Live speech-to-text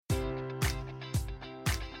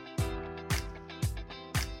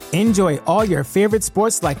Enjoy all your favorite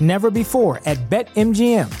sports like never before at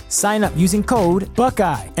BetMGM. Sign up using code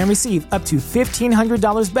Buckeye and receive up to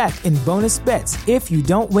 $1,500 back in bonus bets if you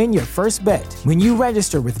don't win your first bet. When you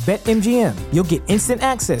register with BetMGM, you'll get instant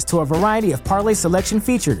access to a variety of parlay selection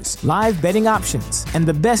features, live betting options, and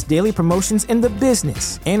the best daily promotions in the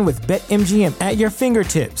business. And with BetMGM at your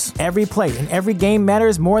fingertips, every play and every game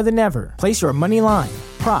matters more than ever. Place your money line,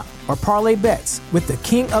 prop, or parlay bets with the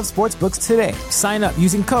king of sportsbooks today. Sign up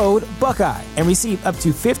using code Buckeye and receive up to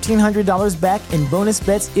 $1,500 back in bonus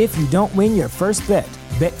bets if you don't win your first bet.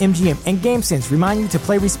 BetMGM and GameSense remind you to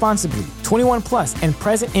play responsibly. 21 plus and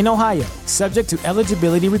present in Ohio, subject to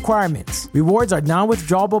eligibility requirements. Rewards are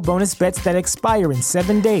non-withdrawable bonus bets that expire in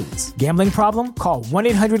 7 days. Gambling problem? Call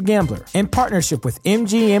 1-800-GAMBLER. In partnership with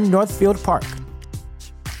MGM Northfield Park.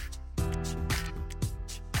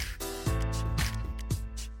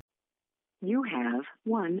 You have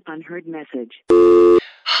one unheard message.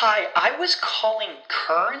 Hi, I was calling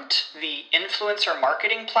Current, the influencer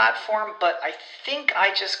marketing platform, but I think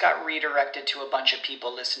I just got redirected to a bunch of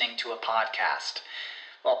people listening to a podcast.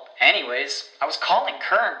 Well, anyways, I was calling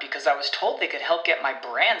Current because I was told they could help get my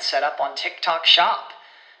brand set up on TikTok Shop,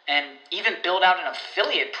 and even build out an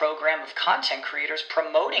affiliate program of content creators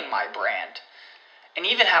promoting my brand, and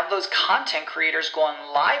even have those content creators go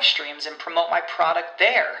on live streams and promote my product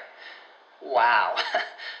there. Wow,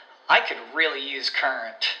 I could really use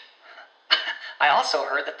Current. I also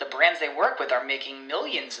heard that the brands they work with are making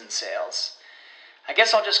millions in sales. I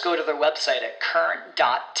guess I'll just go to their website at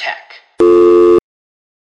current.tech.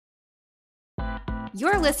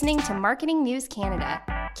 You're listening to Marketing News Canada,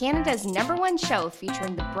 Canada's #1 show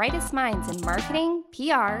featuring the brightest minds in marketing,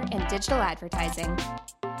 PR, and digital advertising.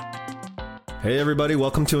 Hey everybody,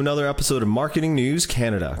 welcome to another episode of Marketing News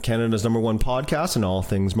Canada, Canada's #1 podcast in all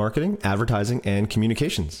things marketing, advertising, and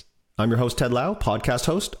communications. I'm your host, Ted Lau, podcast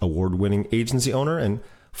host, award-winning agency owner, and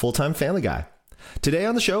full-time family guy. Today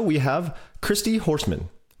on the show, we have Christie Horsman,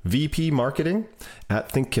 VP Marketing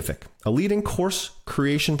at Thinkific, a leading course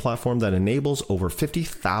creation platform that enables over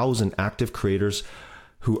 50,000 active creators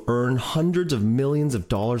who earn hundreds of millions of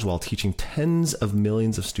dollars while teaching tens of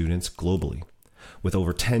millions of students globally. With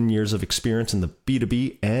over 10 years of experience in the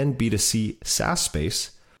B2B and B2C SaaS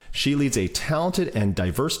space, she leads a talented and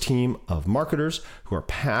diverse team of marketers who are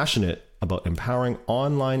passionate about empowering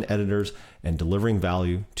online editors and delivering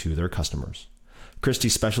value to their customers. Christie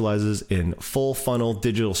specializes in full funnel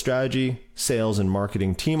digital strategy, sales and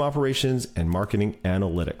marketing team operations, and marketing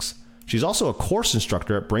analytics. She's also a course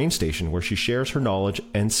instructor at BrainStation, where she shares her knowledge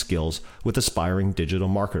and skills with aspiring digital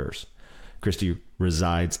marketers. Christie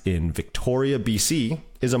resides in Victoria, BC,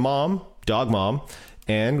 is a mom, dog mom,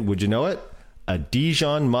 and would you know it, a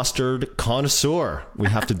Dijon mustard connoisseur. We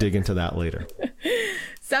have to dig into that later.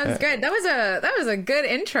 Sounds good. That was a good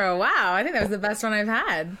intro. Wow, I think that was the best one I've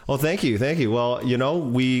had. Well, thank you. Well,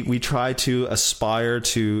 we try to aspire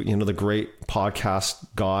to the great podcast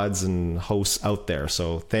gods and hosts out there.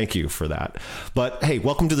 So thank you for that. But hey,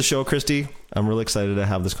 welcome to the show, Christie. I'm really excited to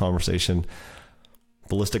have this conversation.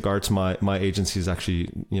 Ballistic Arts, my agency has actually,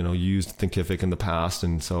 used Thinkific in the past.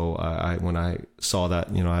 And so when I saw that,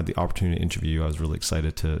 I had the opportunity to interview you, I was really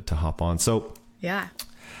excited to hop on. So yeah,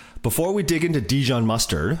 before we dig into Dijon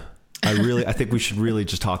mustard, I think we should really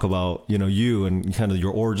just talk about, you and kind of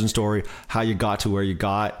your origin story, how you got to where you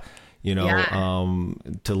got, to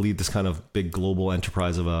lead this kind of big global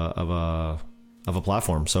enterprise of a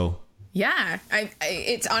platform. So yeah,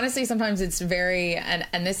 it's honestly, sometimes it's very,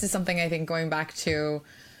 and this is something I think going back to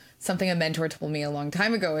something a mentor told me a long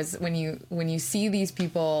time ago, is when you see these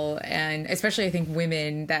people, and especially I think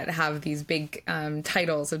women that have these big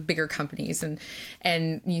titles of bigger companies, and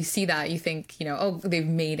you see that, you think, oh, they've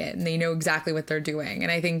made it and they know exactly what they're doing.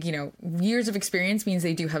 And I think, years of experience means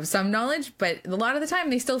they do have some knowledge, but a lot of the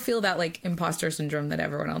time they still feel that like imposter syndrome that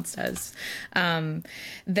everyone else does. My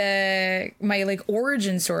like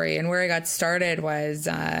origin story and where I got started was,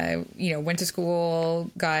 went to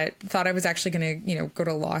school, thought I was actually going to, go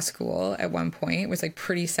to law school at one point, was like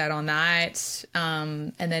pretty set on that.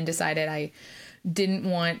 And then decided I didn't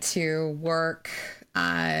want to work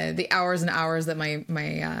the hours and hours that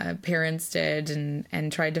my parents did,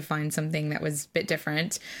 and tried to find something that was a bit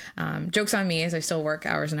different. Joke's on me, as I still work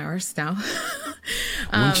hours and hours now.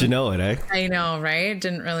 Wouldn't you know it, eh? I know, right?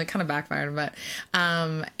 Didn't really, kind of backfired, but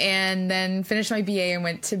and then finished my BA and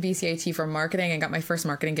went to BCIT for marketing and got my first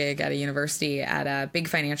marketing gig at a university at a big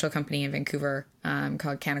financial company in Vancouver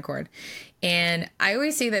called Canaccord. And I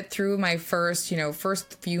always say that through my first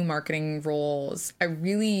few marketing roles, I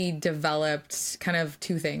really developed kind of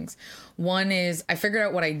two things. One is I figured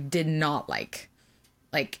out what I did not like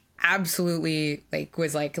absolutely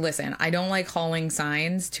was like, listen, I don't like hauling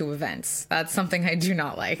signs to events. That's something I do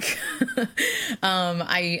not like. And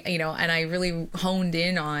I really honed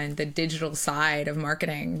in on the digital side of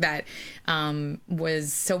marketing that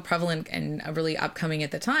was so prevalent and really upcoming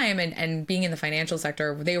at the time. And being in the financial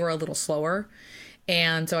sector, they were a little slower.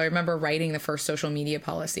 And so I remember writing the first social media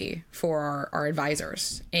policy for our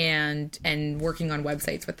advisors and working on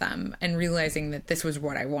websites with them and realizing that this was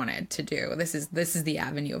what I wanted to do. This is the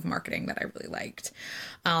avenue of marketing that I really liked.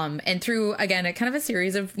 And through, again, a kind of a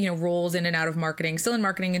series of, roles in and out of marketing, still in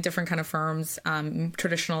marketing in different kind of firms,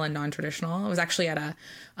 traditional and non-traditional. I was actually at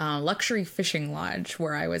a luxury fishing lodge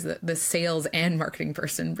where I was the sales and marketing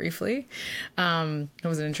person briefly. It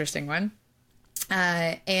was an interesting one.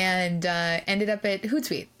 And ended up at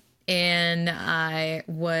Hootsuite. And I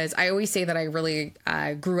always say that I really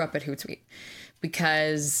grew up at Hootsuite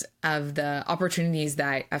because of the opportunities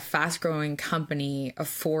that a fast growing company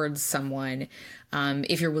affords someone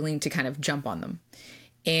if you're willing to kind of jump on them.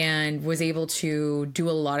 And was able to do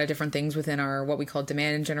a lot of different things within our what we call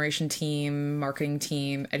demand generation team, marketing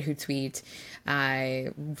team at Hootsuite. I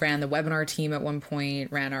ran the webinar team at one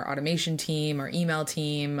point, ran our automation team, our email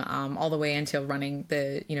team, all the way until running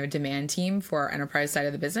the demand team for our enterprise side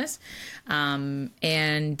of the business, and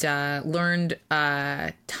learned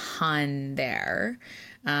a ton there.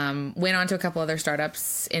 Went on to a couple other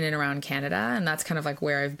startups in and around Canada, and that's kind of like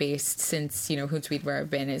where I've based since, Hootsuite, where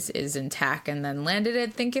I've been is in tech, and then landed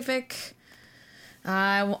at Thinkific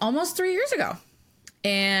almost 3 years ago.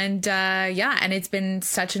 And and it's been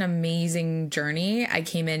such an amazing journey. I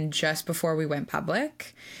came in just before we went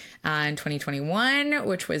public in 2021,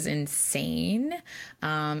 which was insane.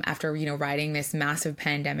 After, riding this massive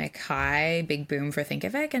pandemic high, big boom for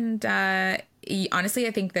Thinkific. And honestly,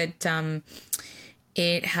 I think that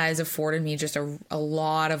it has afforded me just a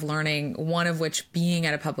lot of learning, one of which being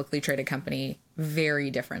at a publicly traded company, very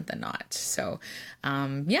different than not. So,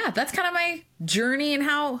 that's kind of my journey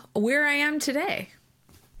and where I am today.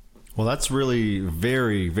 Well, that's really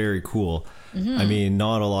very, very cool. Mm-hmm. I mean,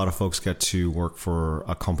 not a lot of folks get to work for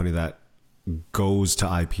a company that goes to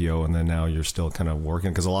IPO and then now you're still kind of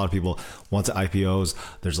working, because a lot of people, once it IPOs,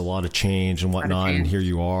 there's a lot of change and whatnot, and here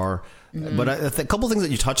you are. Mm-hmm. But a couple of things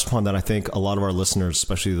that you touched upon that I think a lot of our listeners,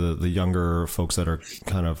 especially the younger folks that are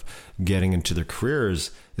kind of getting into their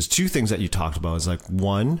careers, is two things that you talked about. Is like,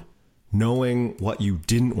 one, knowing what you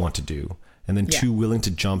didn't want to do, and then two, willing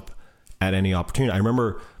to jump at any opportunity. I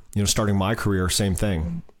remember, starting my career, same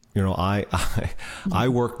thing. I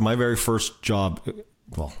worked my very first job.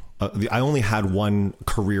 Well, I only had one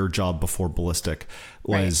career job before Ballistic.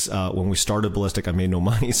 Was when we started Ballistic, I made no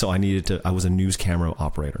money, so I was a news camera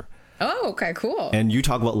operator. Oh, okay, cool. And you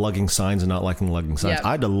talk about lugging signs and not liking lugging signs. Yep.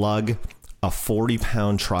 I had to lug a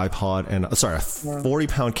 40-pound tripod and a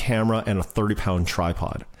 40-pound camera and a 30-pound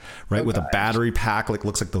tripod, right? With a battery pack,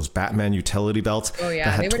 looks like those Batman utility belts. Oh yeah,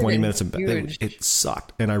 that had 20 minutes of it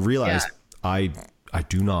sucked. And I realized I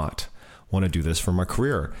do not want to do this for my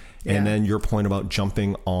career. And then your point about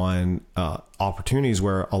jumping on opportunities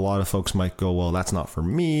where a lot of folks might go, well, that's not for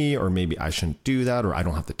me, or maybe I shouldn't do that, or I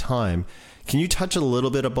don't have the time. Can you touch a little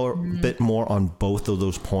bit bit more on both of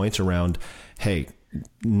those points around, hey,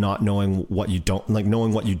 not knowing what you don't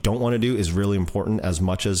knowing what you don't want to do is really important as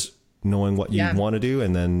much as knowing what you want to do,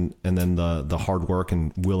 and then the hard work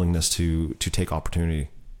and willingness to take opportunity?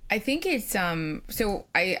 I think it's so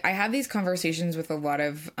I have these conversations with a lot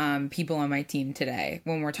of people on my team today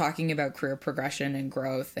when we're talking about career progression and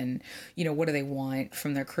growth, and what do they want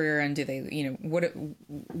from their career, and do they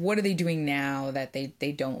what are they doing now that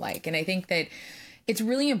they don't like. And I think that it's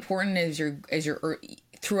really important as you're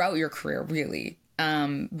throughout your career, really,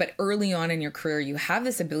 but early on in your career, you have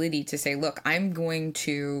this ability to say, look, I'm going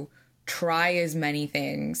to try as many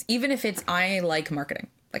things, even if it's I like marketing.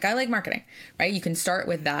 Like, I like marketing, right? You can start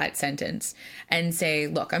with that sentence and say,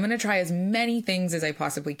 look, I'm going to try as many things as I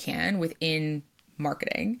possibly can within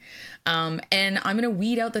marketing. And I'm going to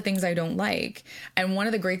weed out the things I don't like. And one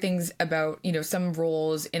of the great things about, some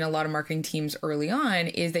roles in a lot of marketing teams early on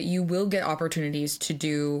is that you will get opportunities to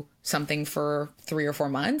do something for 3 or 4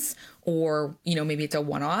 months, or, maybe it's a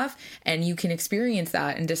one-off, and you can experience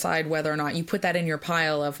that and decide whether or not you put that in your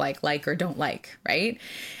pile of like or don't like, right?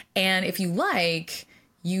 And if you like,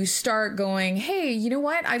 you start going, hey, you know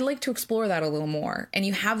what? I'd like to explore that a little more. And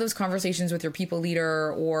you have those conversations with your people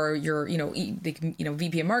leader or your,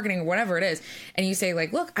 VP of marketing or whatever it is. And you say,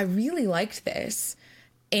 like, look, I really liked this.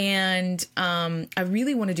 And I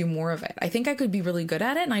really want to do more of it. I think I could be really good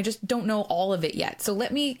at it, and I just don't know all of it yet. So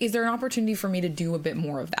is there an opportunity for me to do a bit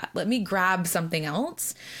more of that? Let me grab something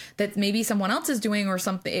else that maybe someone else is doing, or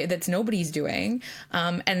something that's nobody's doing.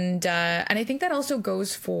 And I think that also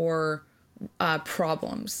goes for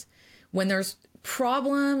problems. When there's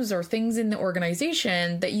problems or things in the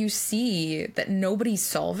organization that you see that nobody's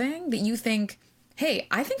solving, that you think, hey,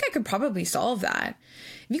 I think I could probably solve that.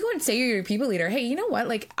 If you go and say you're your people leader, hey, you know what?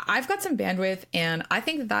 Like, I've got some bandwidth, and I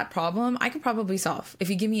think that problem I could probably solve if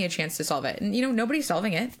you give me a chance to solve it. And, nobody's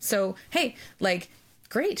solving it. So, hey, like,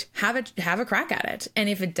 great, have a crack at it. And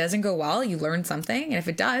if it doesn't go well, you learn something. And if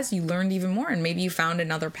it does, you learned even more, and maybe you found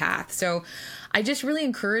another path. So I just really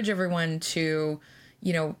encourage everyone to,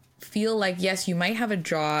 feel like, yes, you might have a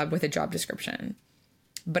job with a job description,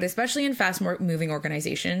 but especially in fast moving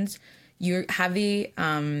organizations, you have the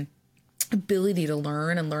ability to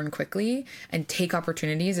learn quickly and take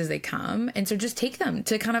opportunities as they come. And so just take them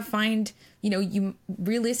to kind of find, you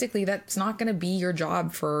realistically, that's not going to be your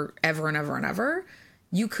job for ever and ever and ever.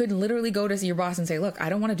 You could literally go to your boss and say, look, I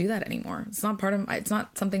don't want to do that anymore. It's not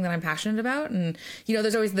something that I'm passionate about. And,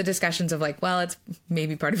 there's always the discussions of like, well, it's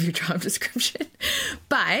maybe part of your job description,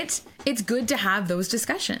 but it's good to have those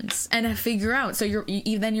discussions and figure out. So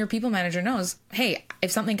then your people manager knows, hey,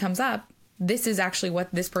 if something comes up, this is actually what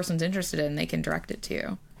this person's interested in. They can direct it to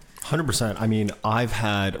you. 100%. I mean,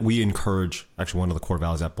 we encourage, actually one of the core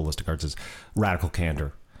values at Ballistic Arts is radical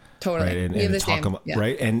candor. Totally. Right? And talk about,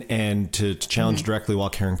 right. And to challenge directly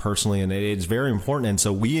while caring personally. And it's very important. And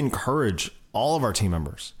so we encourage all of our team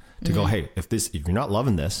members to go, hey, if you're not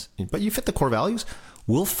loving this, but you fit the core values,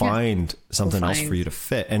 we'll find something else for you to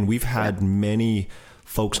fit. And we've had many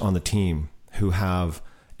folks on the team who have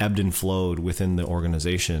ebbed and flowed within the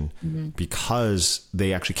organization because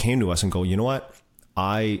they actually came to us and go, you know what?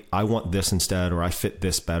 I want this instead, or I fit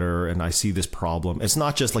this better, and I see this problem. It's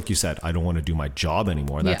not just like you said, I don't want to do my job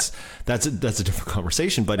anymore. That's a different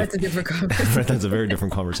conversation. But that's a different conversation. That's a very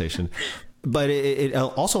different conversation. But it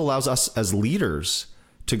also allows us as leaders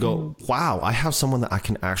to go, wow, I have someone that I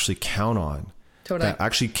can actually count on. Totally. That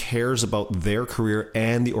actually cares about their career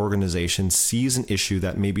and the organization, sees an issue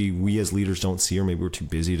that maybe we as leaders don't see, or maybe we're too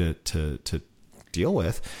busy to deal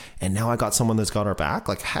with. And now I got someone that's got our back.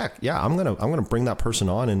 Like, heck yeah, I'm going to bring that person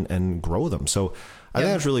on and grow them. So I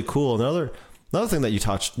think that's really cool. Another thing that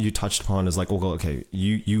you touched upon is like, well, okay,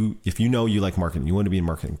 if you like marketing, you want to be in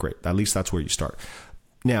marketing, great. At least that's where you start.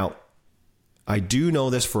 Now, I do know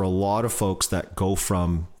this for a lot of folks that go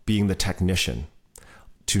from being the technician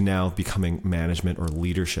to now becoming management or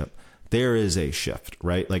leadership. There is a shift,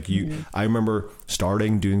 right? Like I remember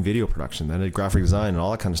starting doing video production, then I did graphic design and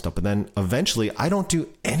all that kind of stuff. But then eventually I don't do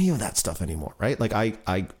any of that stuff anymore, right? Like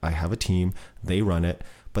I have a team, they run it,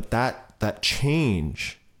 but that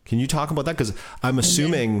change, can you talk about that? Because I'm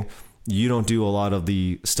assuming you don't do a lot of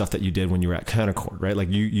the stuff that you did when you were at Canaccord, right? Like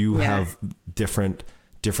you have different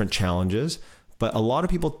challenges, but a lot of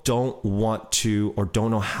people don't want to, or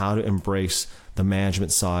don't know how to embrace the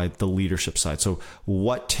management side, the leadership side. So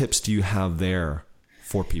what tips do you have there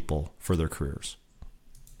for people for their careers?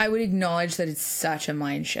 I would acknowledge that it's such a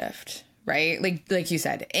mind shift, right? Like you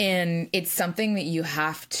said, and it's something that you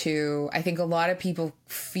have to, I think a lot of people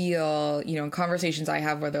feel, in conversations I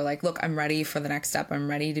have where they're like, look, I'm ready for the next step. I'm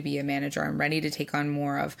ready to be a manager. I'm ready to take on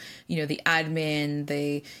more of, the admin,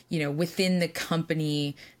 the, within the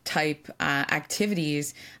company type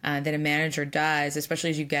activities that a manager does, especially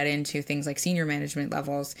as you get into things like senior management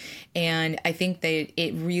levels. And I think that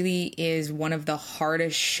it really is one of the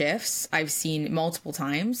hardest shifts I've seen multiple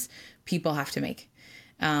times people have to make.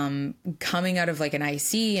 Coming out of like an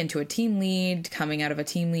IC into a team lead, coming out of a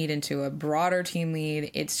team lead into a broader team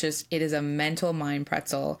lead, it is a mental mind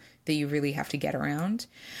pretzel that you really have to get around.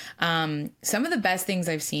 Some of the best things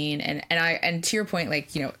I've seen, and to your point, like,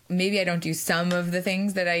 maybe I don't do some of the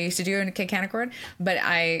things that I used to do in Canaccord, but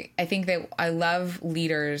I think that I love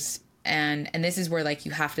leaders. And this is where like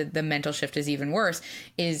you have to, the mental shift is even worse,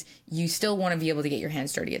 is you still want to be able to get your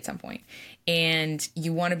hands dirty at some point. And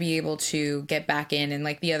you want to be able to get back in. And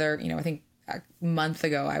like the other, I think a month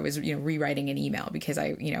ago, I was, rewriting an email because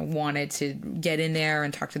I, wanted to get in there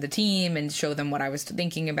and talk to the team and show them what I was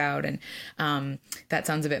thinking about. And that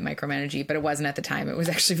sounds a bit micromanagey, but it wasn't at the time. It was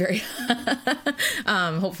actually very,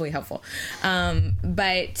 hopefully helpful.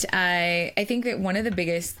 But I think that one of the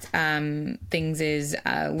biggest things is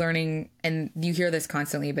learning, and you hear this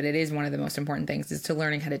constantly, but it is one of the most important things, is to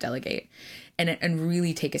learning how to delegate and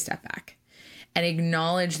really take a step back and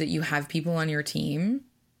acknowledge that you have people on your team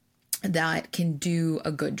that can do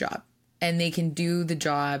a good job, and they can do the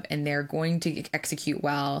job and they're going to execute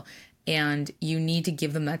well. and you need to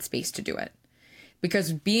give them that space to do it.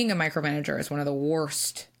 Because being a micromanager is one of the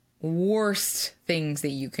worst things that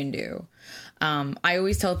you can do. I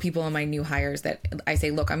always tell people in my new hires that I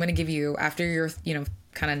say, look, I'm going to give you, after your,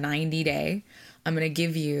 kind of 90 day, I'm going to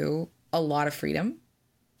give you a lot of freedom.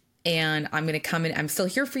 And I'm going to come in. I'm still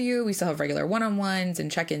here for you. We still have regular one-on-ones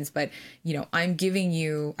and check-ins, but I'm giving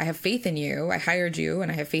you, I have faith in you. I hired you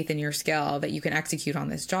and I have faith in your skill that you can execute on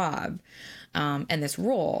this job, and this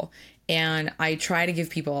role. And I try to give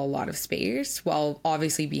people a lot of space while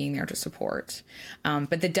obviously being there to support.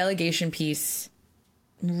 But the delegation piece,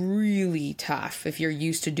 really tough if you're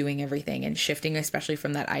used to doing everything and shifting, especially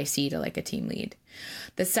from that IC to like a team lead.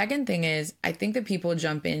 The second thing is, I think that people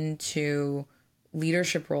jump into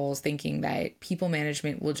leadership roles thinking that people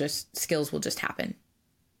management skills will just happen.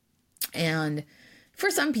 And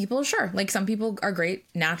for some people, sure, like some people are great,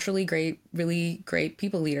 naturally great, really great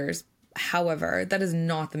people leaders. However, that is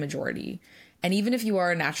not the majority. And even if you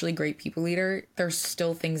are a naturally great people leader, there's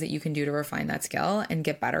still things that you can do to refine that skill and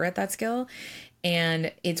get better at that skill.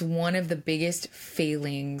 And it's one of the biggest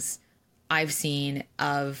failings I've seen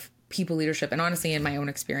of people leadership, and honestly, in my own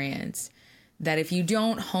experience, that if you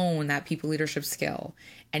don't hone that people leadership skill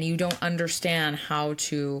and you don't understand how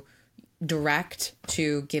to direct,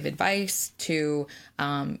 to give advice, to,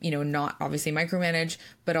 not obviously micromanage,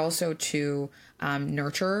 but also to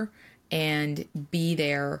nurture and be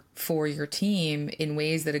there for your team in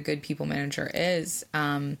ways that a good people manager is,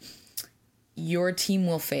 your team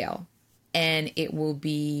will fail. And it will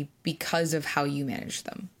be because of how you manage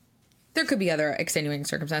them. There could be other extenuating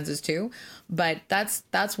circumstances too, but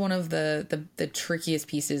that's one of the trickiest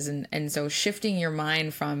pieces. And so shifting your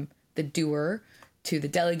mind from the doer to the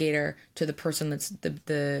delegator to the person that's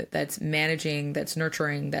that's managing, that's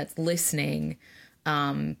nurturing, that's listening,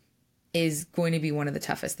 is going to be one of the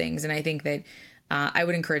toughest things. And I think that I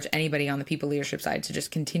would encourage anybody on the people leadership side to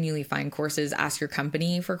just continually find courses, ask your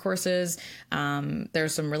company for courses.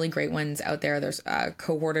 There's some really great ones out there. There's a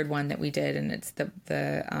cohorted one that we did, and it's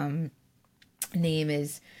the name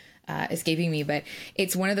is escaping me, but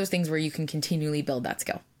it's one of those things where you can continually build that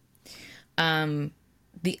skill.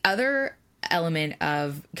 The other element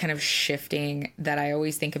of kind of shifting that I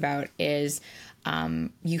always think about is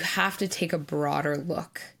you have to take a broader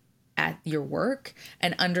look at your work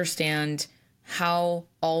and understand how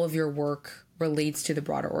all of your work relates to the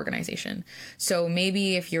broader organization. So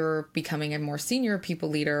maybe if you're becoming a more senior people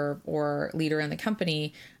leader or leader in the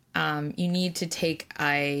company, you need to take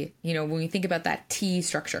when we think about that T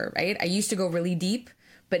structure, right? I used to go really deep,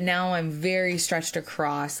 but now I'm very stretched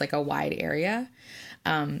across like a wide area.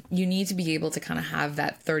 You need to be able to kind of have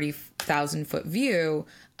that 30,000 foot view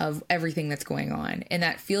of everything that's going on. And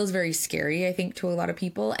that feels very scary, I think, to a lot of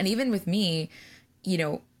people. And even with me,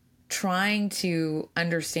 trying to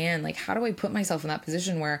understand, like, how do I put myself in that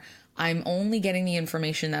position where I'm only getting the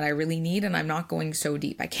information that I really need and I'm not going so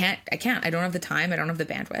deep. I can't. I don't have the time. I don't have the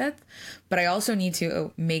bandwidth, but I also need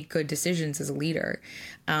to make good decisions as a leader.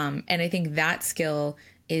 And I think that skill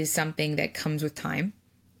is something that comes with time.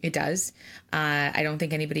 It does. I don't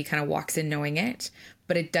think anybody kind of walks in knowing it,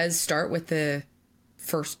 but it does start with the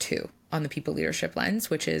first two on the people leadership lens,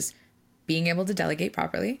 which is being able to delegate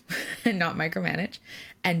properly and not micromanage,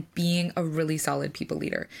 and being a really solid people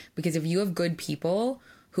leader. Because if you have good people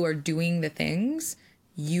who are doing the things,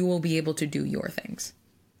 you will be able to do your things.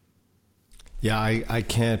 Yeah, I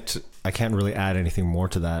can't really add anything more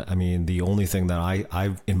to that. I mean, the only thing that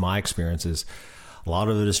I've in my experience is a lot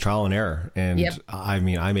of it is trial and error. And yep. I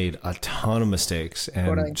mean, I made a ton of mistakes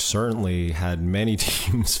and certainly had many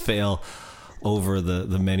teams fail over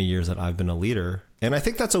the many years that I've been a leader. And I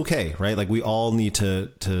think that's okay, right? Like, we all need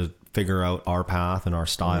to figure out our path and our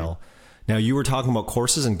style. Mm-hmm. Now, you were talking about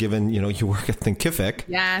courses, and given, you work at Thinkific.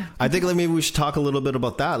 Yeah. I think like maybe we should talk a little bit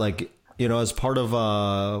about that. Like, as part of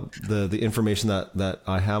the information that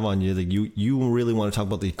I have on you, that you really want to talk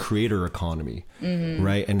about the creator economy, mm-hmm.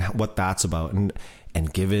 right? And what that's about.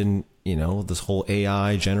 And given, this whole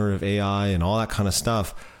AI, generative AI and all that kind of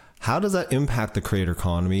stuff, how does that impact the creator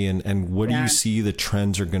economy? And what do you see the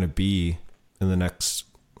trends are going to be in the next,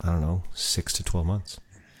 6 to 12 months?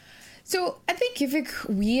 So I think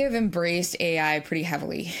we have embraced AI pretty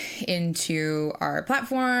heavily into our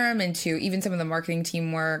platform, into even some of the marketing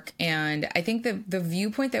teamwork. And I think the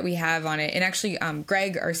viewpoint that we have on it, and actually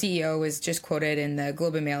Greg, our CEO, was just quoted in the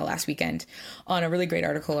Globe and Mail last weekend on a really great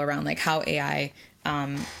article around like how AI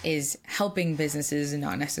is helping businesses and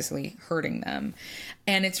not necessarily hurting them.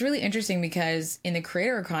 And it's really interesting because in the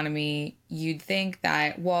creator economy, you'd think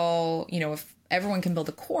that, if everyone can build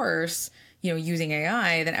a course, using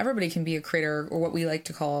AI, then everybody can be a creator, or what we like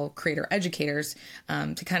to call creator educators,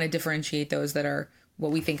 to kind of differentiate those that are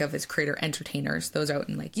what we think of as creator entertainers, those out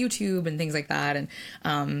in like YouTube and things like that,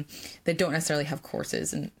 and that don't necessarily have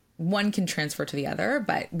courses. And one can transfer to the other,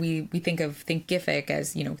 but we think of Thinkific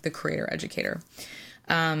as, the creator educator.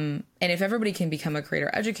 And if everybody can become a creator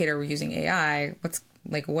educator using AI, what's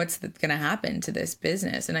going to happen to this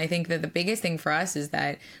business? And I think that the biggest thing for us is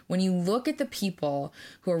that when you look at the people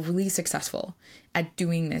who are really successful at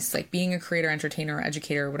doing this, like being a creator, entertainer, or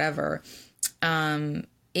educator, or whatever,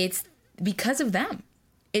 it's because of them.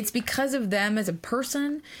 It's because of them as a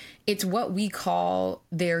person. It's what we call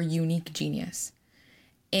their unique genius.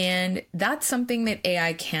 And that's something that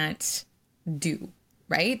AI can't do,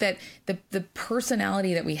 right? That the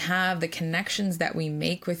personality that we have, the connections that we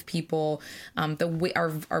make with people, the way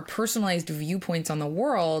our personalized viewpoints on the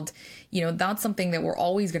world, that's something that we're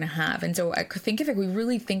always going to have. And so at Thinkific, we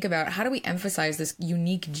really think about how do we emphasize this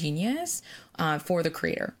unique genius for the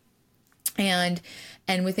creator. And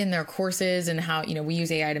within their courses, and how, we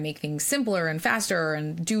use AI to make things simpler and faster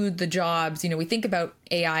and do the jobs. We think about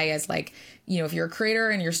AI as like, if you're a creator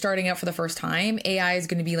and you're starting out for the first time, AI is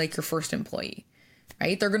going to be like your first employee,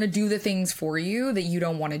 right? They're going to do the things for you that you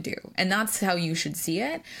don't want to do. And that's how you should see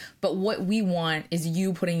it. But what we want is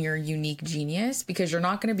you putting your unique genius, because you're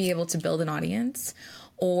not going to be able to build an audience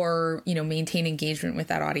or, maintain engagement with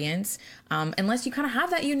that audience, unless you kind of have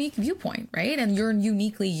that unique viewpoint, right? And you're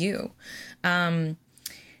uniquely you. And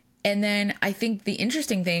then I think the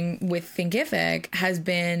interesting thing with Thinkific has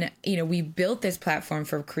been, we built this platform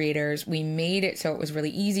for creators. We made it so it was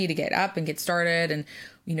really easy to get up and get started. And,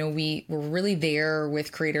 we were really there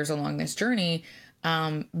with creators along this journey.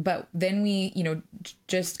 But then we,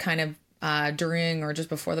 just kind of during or just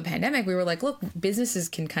before the pandemic, we were like, look, businesses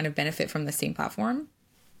can kind of benefit from the same platform,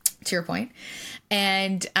 to your point.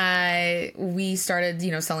 And we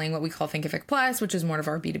started, selling what we call Thinkific Plus, which is more of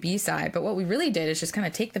our B2B side. But what we really did is just kind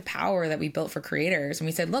of take the power that we built for creators. And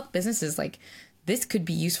we said, look, businesses, like, this could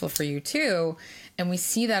be useful for you too. And we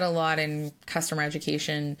see that a lot in customer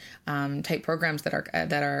education type programs that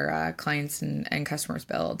our clients and customers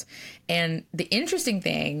build. And the interesting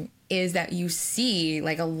thing is that you see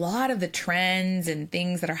like a lot of the trends and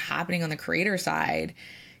things that are happening on the creator side.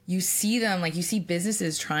 You see them, like you see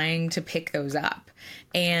businesses trying to pick those up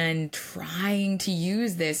and trying to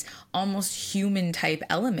use this almost human type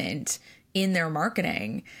element in their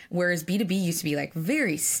marketing, whereas B2B used to be like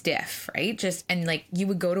very stiff, right? And like you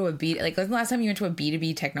would go to like the last time you went to a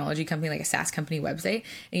B2B technology company, like a SaaS company website,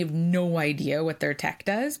 and you have no idea what their tech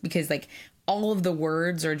does, because like all of the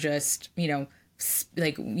words are just,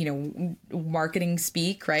 marketing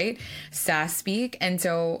speak, right? SaaS speak. And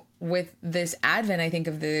so with this advent, I think,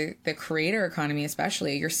 of the creator economy,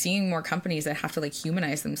 especially, you're seeing more companies that have to like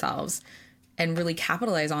humanize themselves and really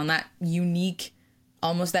capitalize on that unique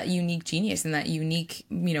genius and that unique,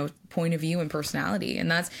 point of view and personality. And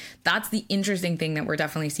that's the interesting thing that we're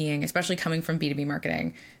definitely seeing, especially coming from B2B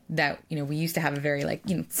marketing, that, we used to have a very like,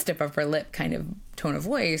 stiff upper lip kind of tone of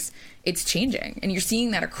voice. It's changing. And you're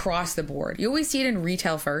seeing that across the board. You always see it in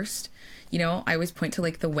retail first. I always point to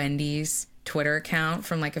like the Wendy's Twitter account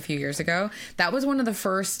from like a few years ago. That was one of the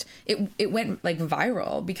first, it went like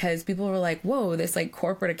viral because people were like, whoa, this like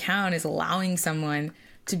corporate account is allowing someone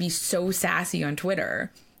to be so sassy on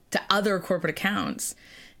Twitter to other corporate accounts.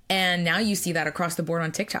 And now you see that across the board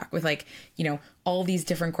on TikTok with like, all these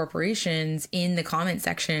different corporations in the comment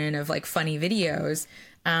section of like funny videos.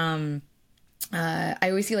 I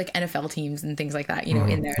always see like NFL teams and things like that,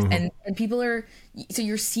 in there. And people are, so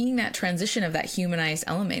you're seeing that transition of that humanized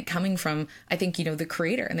element coming from, I think, the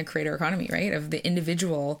creator and the creator economy, right? Of the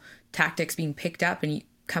individual tactics being picked up and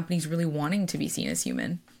companies really wanting to be seen as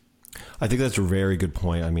human. I think that's a very good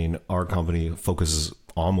point. I mean, our company focuses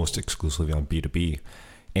almost exclusively on B2B,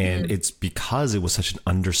 and it's because it was such an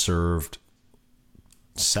underserved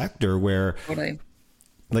sector where, totally,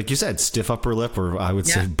 like you said, stiff upper lip, or I would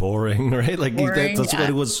say boring, right? Like boring, that's what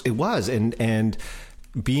it was. And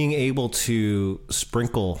being able to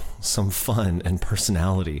sprinkle some fun and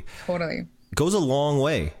personality totally goes a long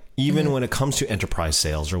way, even when it comes to enterprise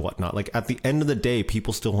sales or whatnot. Like at the end of the day,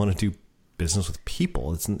 people still want to do business with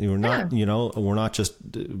people. We're not, we're not just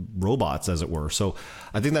robots, as it were. So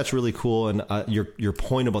I think that's really cool. And your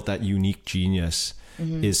point about that unique genius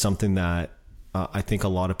is something that I think a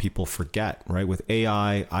lot of people forget, right? With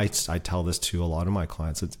AI, I tell this to a lot of my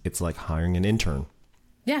clients. It's like hiring an intern.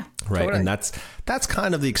 Yeah. Right. Totally. And that's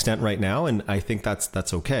kind of the extent right now. And I think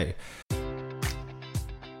that's okay.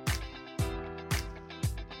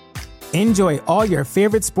 Enjoy all your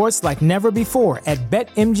favorite sports like never before at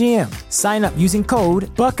BetMGM. Sign up using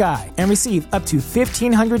code Buckeye and receive up to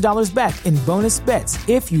 $1,500 back in bonus bets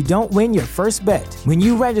if you don't win your first bet. When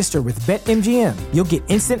you register with BetMGM, you'll get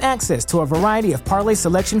instant access to a variety of parlay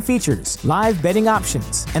selection features, live betting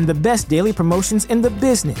options, and the best daily promotions in the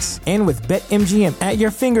business. And with BetMGM at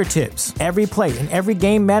your fingertips, every play and every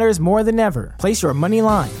game matters more than ever. Place your money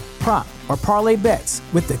line, prop, or parlay bets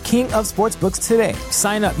with the king of sportsbooks today.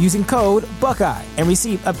 Sign up using code Buckeye and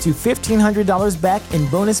receive up to $1,500 back in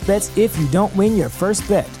bonus bets if you don't win your first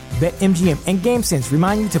bet. BetMGM and GameSense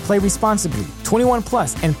remind you to play responsibly. 21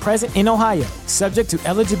 plus and present in Ohio, subject to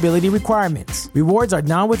eligibility requirements. Rewards are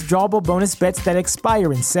non-withdrawable bonus bets that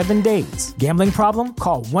expire in 7 days. Gambling problem?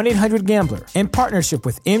 Call 1-800-GAMBLER. In partnership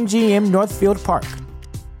with MGM Northfield Park.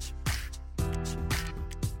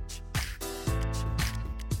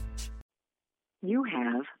 You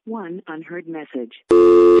have one unheard message.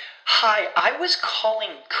 Hi, I was calling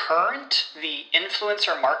Current, the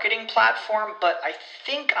influencer marketing platform, but I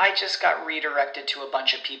think I just got redirected to a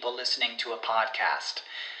bunch of people listening to a podcast.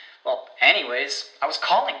 Well, anyways, I was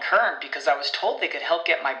calling Current because I was told they could help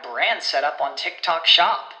get my brand set up on TikTok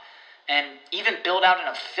Shop, and even build out an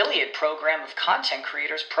affiliate program of content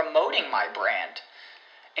creators promoting my brand,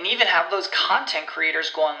 and even have those content creators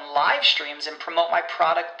go on live streams and promote my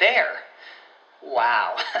product there.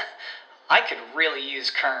 Wow, I could really use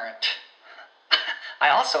Current. I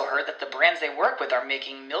also heard that the brands they work with are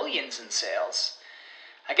making millions in sales.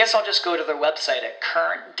 I guess I'll just go to their website at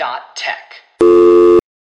current.tech.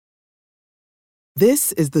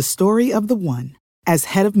 This is the story of the one. As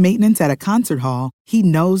head of maintenance at a concert hall, he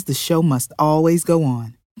knows the show must always go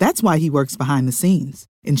on. That's why he works behind the scenes,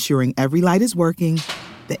 ensuring every light is working,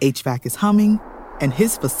 the HVAC is humming, and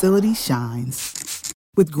his facility shines.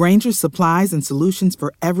 With Grainger's supplies and solutions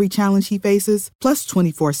for every challenge he faces, plus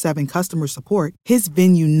 24/7 customer support, his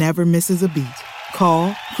venue never misses a beat.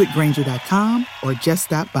 Call quickgrainger.com or just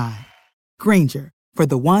stop by. Grainger, for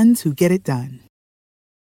the ones who get it done.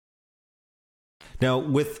 Now,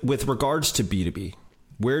 with regards to B2B,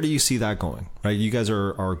 where do you see that going? Right, you guys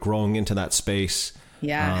are growing into that space.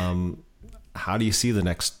 Yeah. How do you see the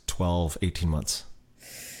next 12, 18 months?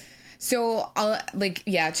 So,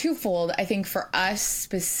 twofold. I think for us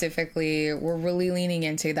specifically, we're really leaning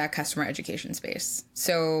into that customer education space.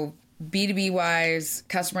 So B2B wise,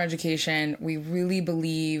 customer education, we really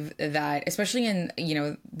believe that, especially in,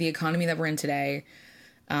 the economy that we're in today,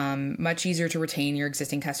 much easier to retain your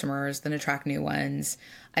existing customers than attract new ones.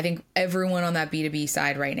 I think everyone on that B2B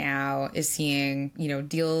side right now is seeing,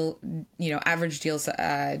 average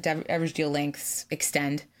deal lengths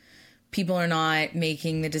extend. People are not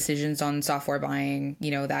making the decisions on software buying,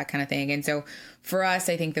 that kind of thing. And so for us,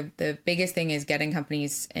 I think the biggest thing is getting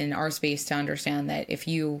companies in our space to understand that if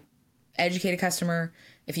you educate a customer,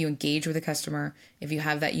 if you engage with a customer, if you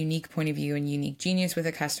have that unique point of view and unique genius with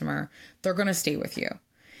a customer, they're going to stay with you.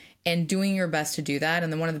 And doing your best to do that.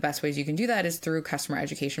 And then one of the best ways you can do that is through customer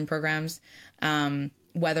education programs,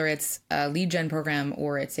 whether it's a lead gen program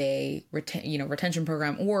or it's a retention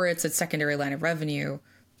program or it's a secondary line of revenue.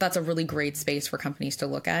 That's a really great space for companies to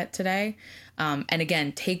look at today. And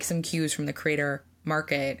again, take some cues from the creator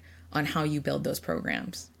market on how you build those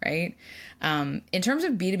programs, right? In terms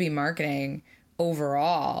of B2B marketing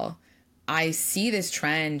overall, I see this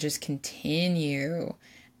trend just continue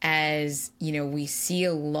as, we see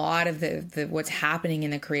a lot of the what's happening in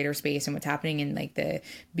the creator space and what's happening in like the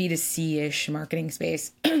B2C-ish marketing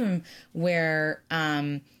space where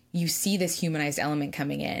you see this humanized element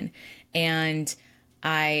coming in. And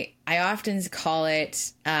I often call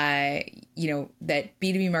it, that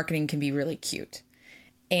B2B marketing can be really cute.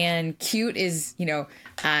 And cute is,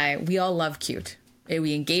 we all love cute.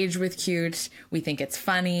 We engage with cute. We think it's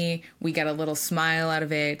funny. We get a little smile out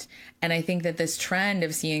of it. And I think that this trend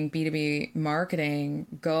of seeing B2B marketing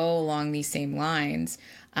go along these same lines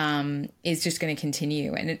is just going to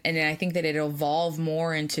continue. And I think that it'll evolve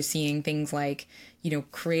more into seeing things like,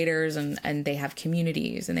 creators and they have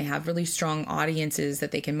communities and they have really strong audiences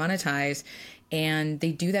that they can monetize. And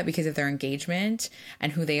they do that because of their engagement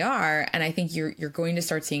and who they are. And I think you're going to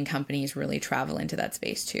start seeing companies really travel into that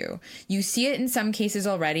space too. You see it in some cases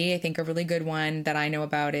already. I think a really good one that I know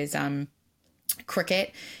about is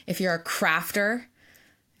Cricut. If you're a crafter,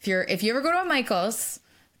 if you ever go to a Michael's,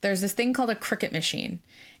 there's this thing called a Cricut machine.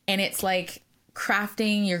 And it's like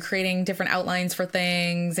crafting, you're creating different outlines for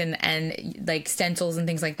things and like stencils and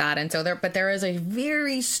things like that. And so there is a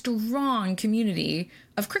very strong community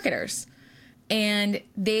of Cricketers. And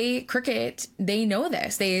Cricut, they know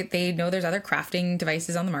this. They know there's other crafting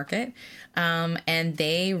devices on the market, and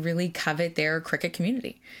they really covet their Cricut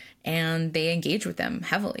community. and they engage with them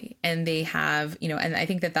heavily. And they have, and I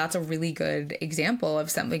think that that's a really good example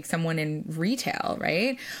of someone in retail,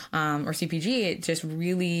 right? Or CPG, just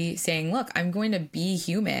really saying, look, I'm going to be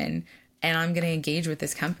human and I'm going to engage with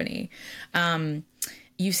this company.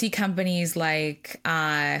 You see companies like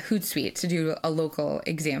Hootsuite, to do a local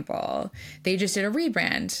example. They just did a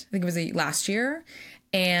rebrand. I think it was last year.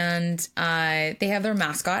 And they have their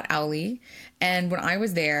mascot, Owlie. And when I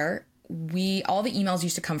was there, all the emails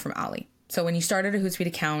used to come from Owlie. So when you started a Hootsuite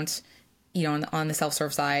account, on the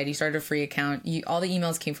self-serve side, you started a free account, all the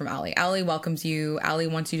emails came from Owlie. Owlie welcomes you. Owlie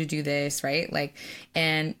wants you to do this, right?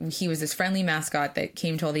 And he was this friendly mascot that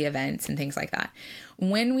came to all the events and things like that.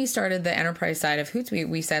 When we started the enterprise side of Hootsuite,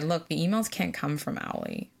 we said, look, the emails can't come from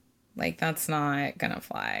Owlie. That's not gonna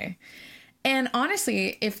fly. And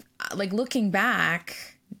honestly, if looking back,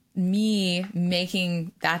 me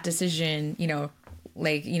making that decision,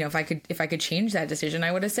 if I could change that decision,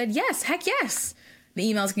 I would have said, yes, heck yes.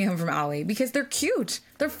 The emails can come from Owlie because they're cute,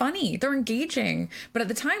 they're funny, they're engaging. But at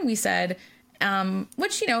the time we said,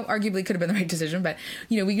 which, arguably could have been the right decision, but,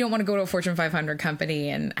 we don't want to go to a Fortune 500 company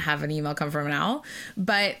and have an email come from an owl.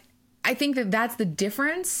 But I think that that's the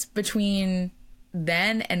difference between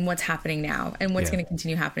then and what's happening now and what's going to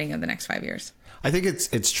continue happening in the next 5 years. I think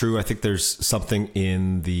it's true. I think there's something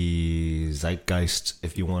in the zeitgeist,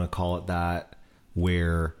 if you want to call it that,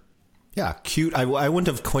 where, cute. I wouldn't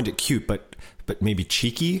have coined it cute, but maybe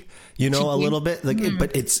cheeky, a little bit.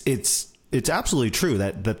 But it's absolutely true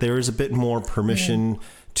that there is a bit more permission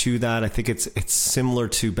to that. I think it's similar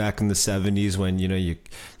to back in the 70s when, you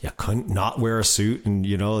couldn't not wear a suit and,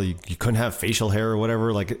 you couldn't have facial hair or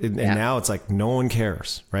whatever. And now it's no one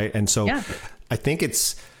cares. Right. And so I think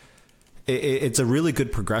it's a really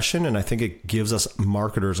good progression. And I think it gives us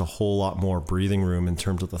marketers a whole lot more breathing room in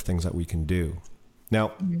terms of the things that we can do.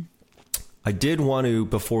 Now, I did want to,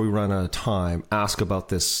 before we run out of time, ask about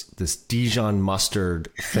this Dijon mustard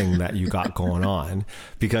thing that you got going on,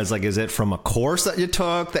 because is it from a course that you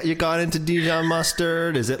took that you got into Dijon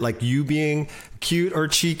mustard? Is it you being cute or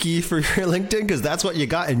cheeky for your LinkedIn? Because that's what you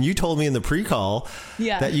got. And you told me in the pre-call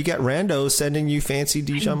that you get randos sending you fancy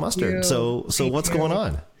Dijon mustard. So what's going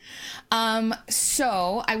on?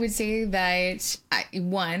 So I would say that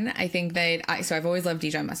I've always loved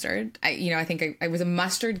Dijon mustard. I think I was a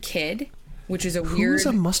mustard kid, which is a weird... Who's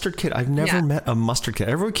a mustard kid? I've never met a mustard kid.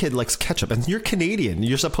 Every kid likes ketchup, and you're Canadian.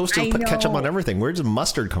 You're supposed to put ketchup on everything. Where does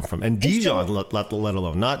mustard come from? And Dijon, let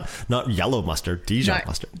alone not yellow mustard, Dijon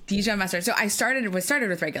mustard. Dijon mustard. So I started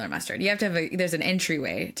with regular mustard. You have to have there's an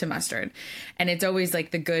entryway to mustard, and it's always the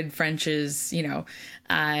good French's, yellow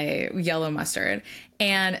mustard.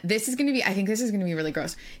 And this is going to be, I think this is going to be really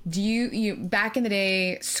gross. Do you back in the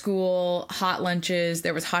day, school, hot lunches,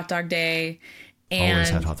 there was hot dog day. And always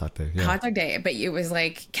had hot dog day. Yeah. Hot dog day, but it was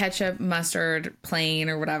ketchup, mustard, plain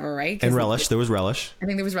or whatever, right? And relish. There was relish. I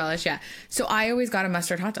think there was relish, yeah. So I always got a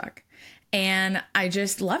mustard hot dog. And I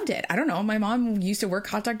just loved it. I don't know. My mom used to work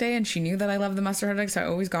hot dog day and she knew that I loved the mustard hot dog, so I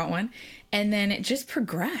always got one. And then it just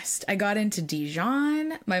progressed. I got into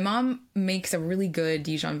Dijon. My mom makes a really good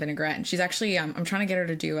Dijon vinaigrette. And she's actually, I'm trying to get her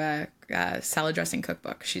to do a salad dressing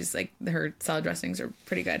cookbook. She's her salad dressings are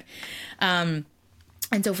pretty good.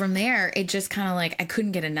 And so from there, it just kind of I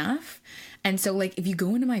couldn't get enough. And so if you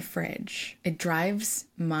go into my fridge, it drives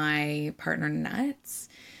my partner nuts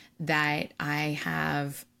that I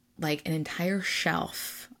have an entire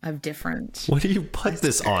shelf of different... What do you put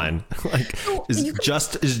this on?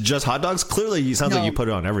 Is just hot dogs? Clearly, it sounds like you put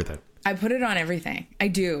it on everything. I put it on everything. I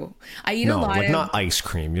do. I eat a lot of... not ice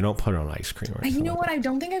cream. You don't put it on ice cream. Or you know what? I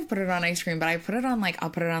don't think I've put it on ice cream, but I put it on I'll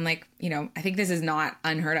put it on I think this is not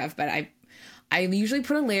unheard of, but I usually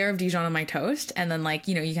put a layer of Dijon on my toast, and then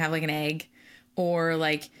you have an egg, or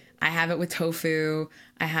I have it with tofu.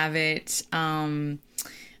 I have it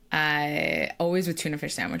always with tuna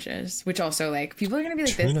fish sandwiches, which also people are gonna be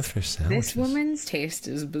tuna fish sandwiches. This woman's taste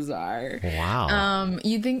is bizarre. Wow.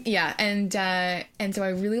 You think, yeah, and so I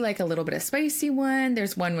really like a little bit of spicy one.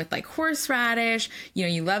 There's one with horseradish.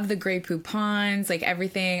 You love the Grey Poupons,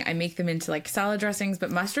 everything. I make them into salad dressings,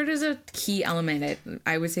 but mustard is a key element at,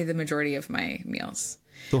 I would say, the majority of my meals.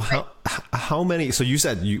 So how many? So you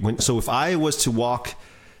said so if I was to walk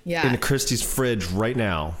into Christie's fridge right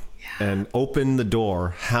now and open the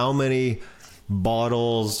door, how many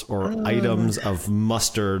bottles or items of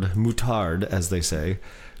moutarde, as they say,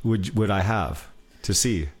 would I have to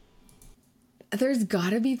see? There's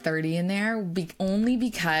got to be 30 in there, only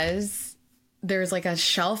because there's a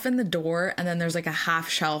shelf in the door, and then there's a half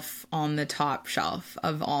shelf on the top shelf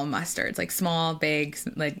of all mustards, small, big,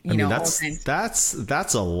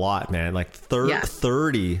 that's a lot, man.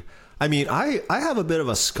 30. I mean, I have a bit of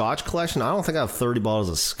a Scotch collection. I don't think I have 30 bottles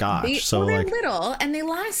of Scotch. They're little and they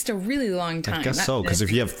last a really long time. I guess so, because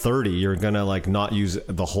if you have 30, you're gonna like not use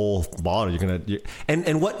the whole bottle.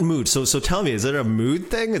 And what mood? So tell me, is it a mood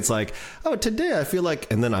thing? It's like, oh, today I feel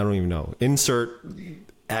like, and then I don't even know. Insert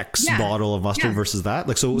X bottle of mustard versus that.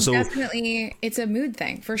 Like so definitely, it's a mood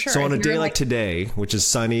thing for sure. So on a day like today, which is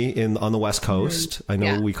sunny on the West Coast, I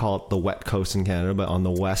know we call it the wet coast in Canada, but on the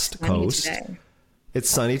West Coast. Today. It's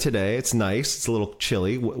sunny today. It's nice. It's a little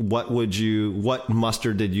chilly. What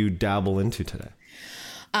mustard did you dabble into today?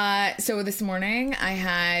 So this morning I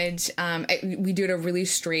had, we did a really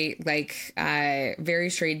straight, very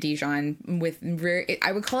straight Dijon with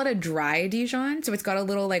I would call it a dry Dijon. So it's got a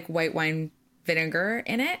little like white wine vinegar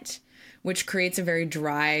in it, which creates a very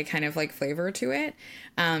dry kind of like flavor to it.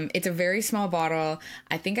 It's a very small bottle.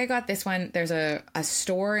 I think I got this one. There's a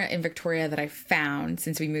store in Victoria that I found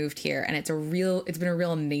since we moved here, and it's been a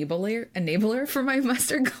real enabler for my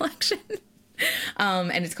mustard collection.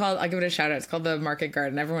 And it's called, I'll give it a shout out. It's called the Market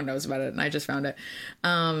Garden. Everyone knows about it, and I just found it.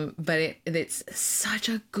 But it's such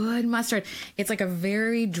a good mustard. It's like a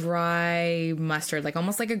very dry mustard, like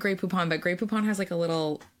almost like a Grey Poupon, but Grey Poupon has like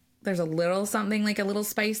there's a little something like a little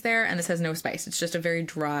spice there, and this has no spice. It's just a very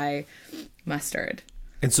dry mustard.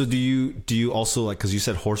 And so do you also like, because you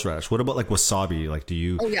said horseradish, what about like wasabi? Like do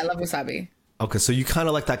you? Oh yeah, I love wasabi. Okay, so you kind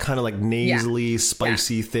of like that kind of like nasally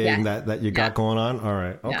spicy thing that you got going on. All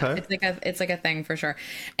right, okay. Yeah. It's like a thing for sure.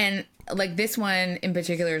 And like this one in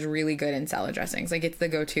particular is really good in salad dressings. Like it's the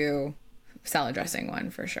go-to salad dressing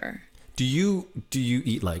one for sure. Do you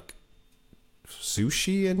eat like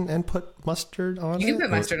sushi and put mustard on it? You can put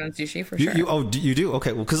mustard on sushi for sure. You do?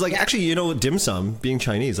 Okay. Well, because actually, dim sum, being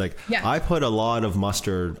Chinese, I put a lot of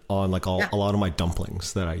mustard on like a lot of my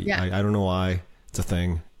dumplings that I eat. I don't know why it's a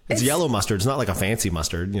thing. It's yellow mustard. It's not like a fancy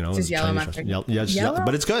mustard, It's just yellow mustard. Yellow,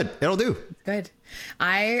 but it's good. It'll do. It's good. We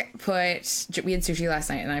had sushi last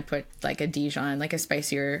night, and I put like a Dijon, like a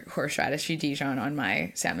spicier horseradishy Dijon on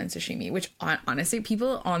my salmon sashimi, which honestly,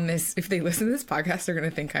 people on this, if they listen to this podcast, are going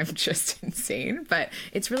to think I'm just insane, but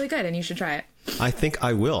it's really good and you should try it. I think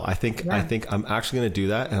I will. I think I'm actually going to do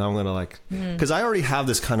that, and I'm going to because I already have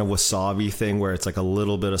this kind of wasabi thing where it's like a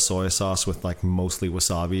little bit of soy sauce with like mostly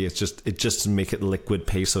wasabi. It just make it liquid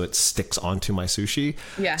paste so it sticks onto my sushi.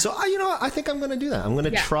 Yeah. So I think I'm going to do that. I'm going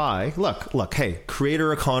to try. Look. Hey,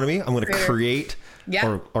 creator economy. I'm going to create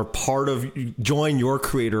or part of join your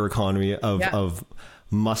creator economy of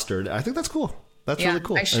mustard. I think that's cool. That's really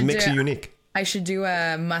cool. It makes you unique. I should do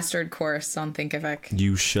a mustard course on Thinkific.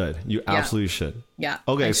 You should. You absolutely should. Yeah.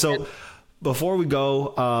 Okay, so before we go,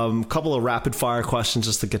 a couple of rapid fire questions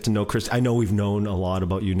just to get to know Christie. I know we've known a lot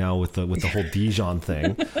about you now with the whole Dijon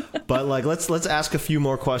thing, but like let's ask a few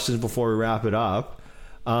more questions before we wrap it up.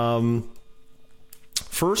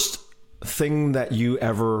 First thing that you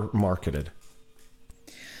ever marketed.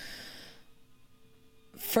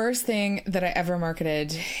 First thing that I ever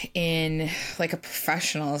marketed in like a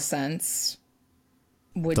professional sense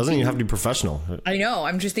doesn't even have to be professional. I know.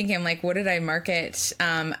 I'm just thinking, like, what did I market?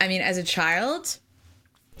 I mean, as a child,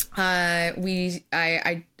 I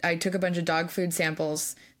took a bunch of dog food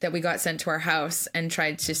samples that we got sent to our house and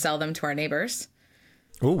tried to sell them to our neighbors.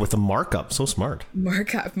 Oh, with a markup. So smart.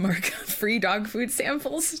 Markup. Free dog food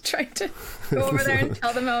samples. Tried to go over there and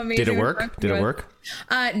tell them how amazing. Did it work? Did it work?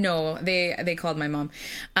 No, they called my mom.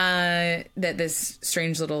 That this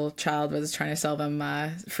strange little child was trying to sell them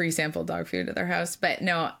free sample dog food at their house. But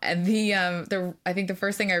no, I think the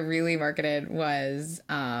first thing I really marketed was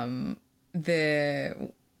I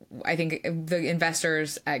think the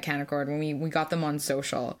investors at Canaccord, when we got them on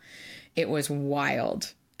social, it was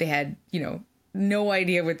wild. They had, no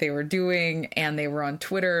idea what they were doing, and they were on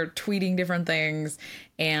Twitter tweeting different things,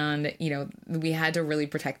 and we had to really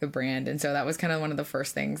protect the brand. And so that was kind of one of the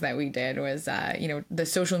first things that we did was the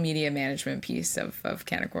social media management piece of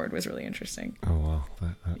Canaccord was really interesting. Oh wow.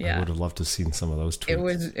 I would have loved to have seen some of those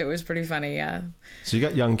tweets. It was pretty funny. Yeah. So you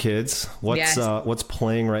got young kids. What's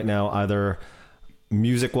playing right now, either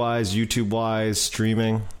music wise, YouTube wise,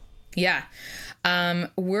 streaming? Yeah.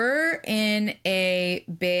 We're in a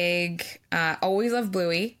big, always love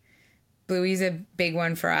Bluey. Bluey's a big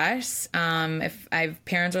one for us. If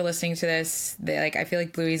parents are listening to this, I feel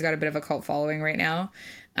like Bluey's got a bit of a cult following right now.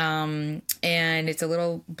 And it's a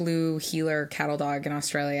little blue heeler cattle dog in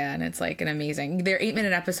Australia. And it's like they're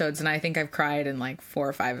 8-minute episodes. And I think I've cried in like 4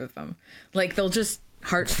 or 5 of them. Like they'll just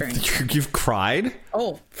heartstrings. You've cried?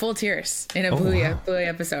 Oh, full tears in a Bluey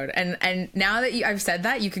episode. And now that I've said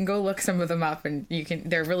that, you can go look some of them up, and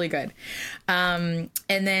they're really good. And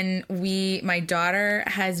then my daughter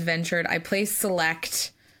has ventured. I play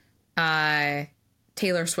select 10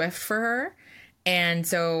 Taylor Swift for her. And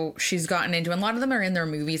so she's gotten into, and a lot of them are in their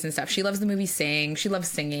movies and stuff. She loves the movie Sing. She loves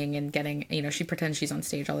singing and getting, she pretends she's on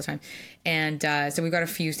stage all the time. And so we've got a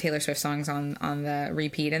few Taylor Swift songs on the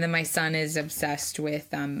repeat. And then my son is obsessed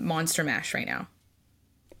with Monster Mash right now.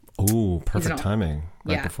 Oh, perfect timing.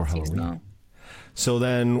 Right before Halloween. Seasonal. So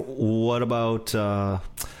then what about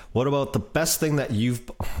the best thing that you've...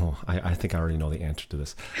 Oh, I think I already know the answer to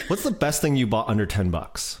this. What's the best thing you bought under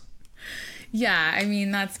 $10? Yeah, I mean,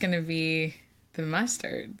 that's going to be... the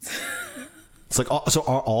mustards. It's like, so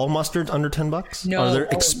are all mustards under $10? No. Are there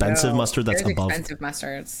expensive mustard that's There's above? Expensive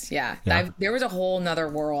mustards. Yeah. There was a whole nother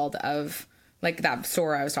world of like that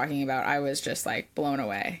store I was talking about. I was just like blown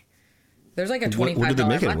away. There's like a $25 what did they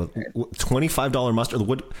make mustard. it with? $25 mustard?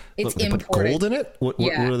 It's they put imported. gold in it?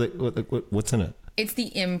 What's in it? It's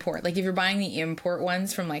the import. Like if you're buying the import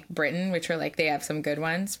ones from like Britain, which are like, they have some good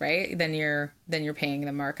ones, right? Then you're paying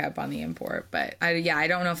the markup on the import. But I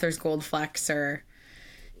don't know if there's gold flecks or,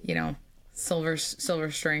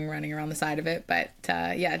 silver string running around the side of it. But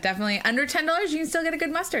definitely under $10, you can still get a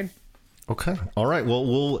good mustard. Okay. All right. Well,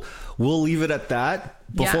 we'll leave it at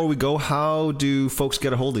that. Before we go, how do folks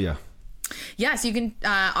get a hold of you? Yes, you can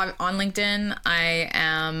on LinkedIn. I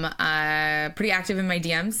am pretty active in my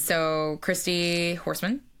DMs. So Christie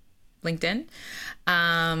Horsman, LinkedIn.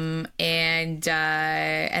 And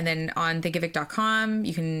then on Thinkific.com,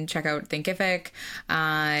 you can check out Thinkific.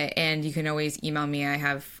 And you can always email me. I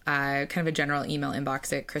have kind of a general email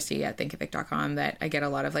inbox at Christie@Thinkific.com that I get a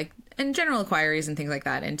lot of like in general inquiries and things like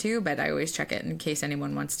that into. But I always check it in case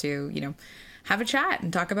anyone wants to, have a chat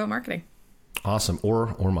and talk about marketing. Awesome.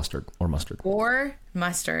 Or mustard.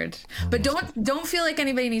 But don't feel like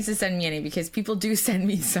anybody needs to send me any, because people do send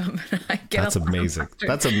me some. That's amazing.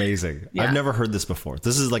 That's amazing. Yeah. I've never heard this before.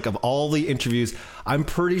 This is like, of all the interviews, I'm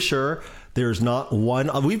pretty sure there's not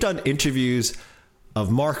one. We've done interviews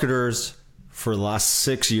of marketers for the last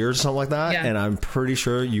 6 years, something like that. Yeah. And I'm pretty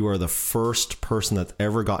sure you are the first person that's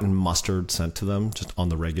ever gotten mustard sent to them just on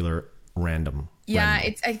the regular random. Yeah,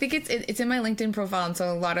 I think it's in my LinkedIn profile, and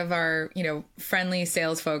so a lot of our friendly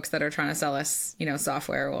sales folks that are trying to sell us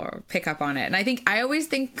software will pick up on it, and I always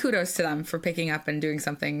think kudos to them for picking up and doing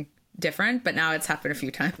something different. But now it's happened a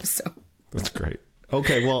few times, so that's great.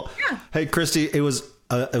 Okay, well, Hey Christie, it was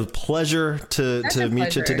a pleasure to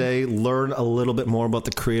meet you today, learn a little bit more about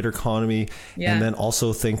the creator economy, and then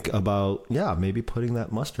also think about, maybe putting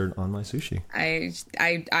that mustard on my sushi.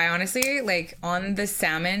 I honestly, like on the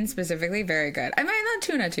salmon specifically, very good. I might not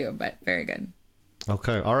tuna too, but very good.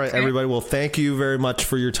 Okay. All right, everybody. Well, thank you very much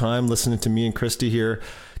for your time listening to me and Christie here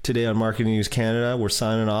today on Marketing News Canada. We're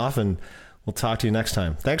signing off, and we'll talk to you next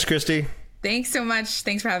time. Thanks, Christie. Thanks so much.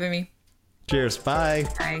 Thanks for having me. Cheers. Bye.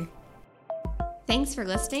 Bye. Thanks for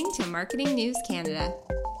listening to Marketing News Canada.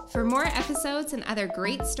 For more episodes and other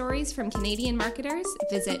great stories from Canadian marketers,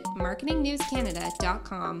 visit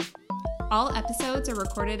marketingnewscanada.com. All episodes are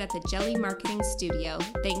recorded at the Jelly Marketing Studio,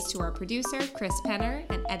 thanks to our producer, Chris Penner,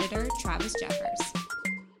 and editor, Travis Jeffers.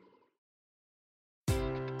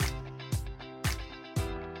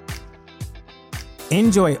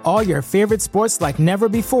 Enjoy all your favorite sports like never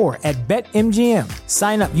before at BetMGM.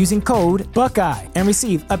 Sign up using code Buckeye and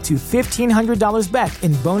receive up to $1,500 back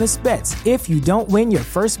in bonus bets if you don't win your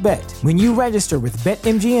first bet. When you register with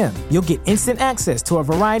BetMGM, you'll get instant access to a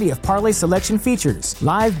variety of parlay selection features,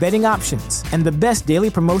 live betting options, and the best daily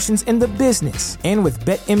promotions in the business. And with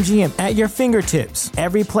BetMGM at your fingertips,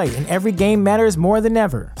 every play and every game matters more than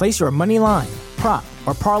ever. Place your money line, prop,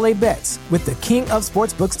 or parlay bets with the king of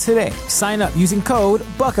sportsbooks today. Sign up using code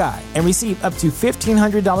Buckeye and receive up to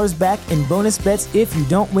 $1,500 back in bonus bets if you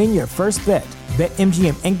don't win your first bet.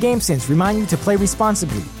 BetMGM and GameSense remind you to play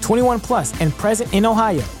responsibly. 21 plus and present in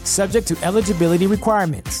Ohio, subject to eligibility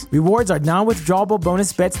requirements. Rewards are non-withdrawable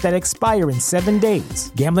bonus bets that expire in 7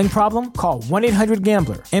 days. Gambling problem? Call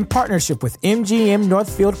 1-800-GAMBLER. In partnership with MGM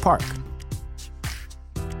Northfield Park.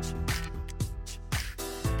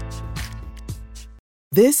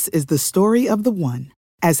 This is the story of the one.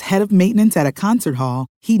 As head of maintenance at a concert hall,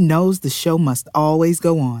 he knows the show must always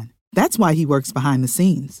go on. That's why he works behind the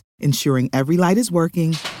scenes, ensuring every light is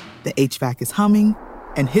working, the HVAC is humming,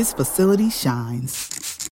 and his facility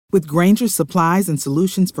shines. With Grainger's supplies and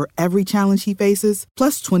solutions for every challenge he faces,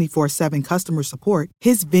 plus 24/7 customer support,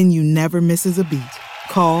 his venue never misses a beat.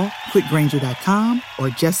 Call quickgrainger.com or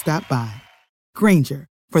just stop by. Grainger,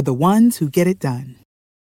 for the ones who get it done.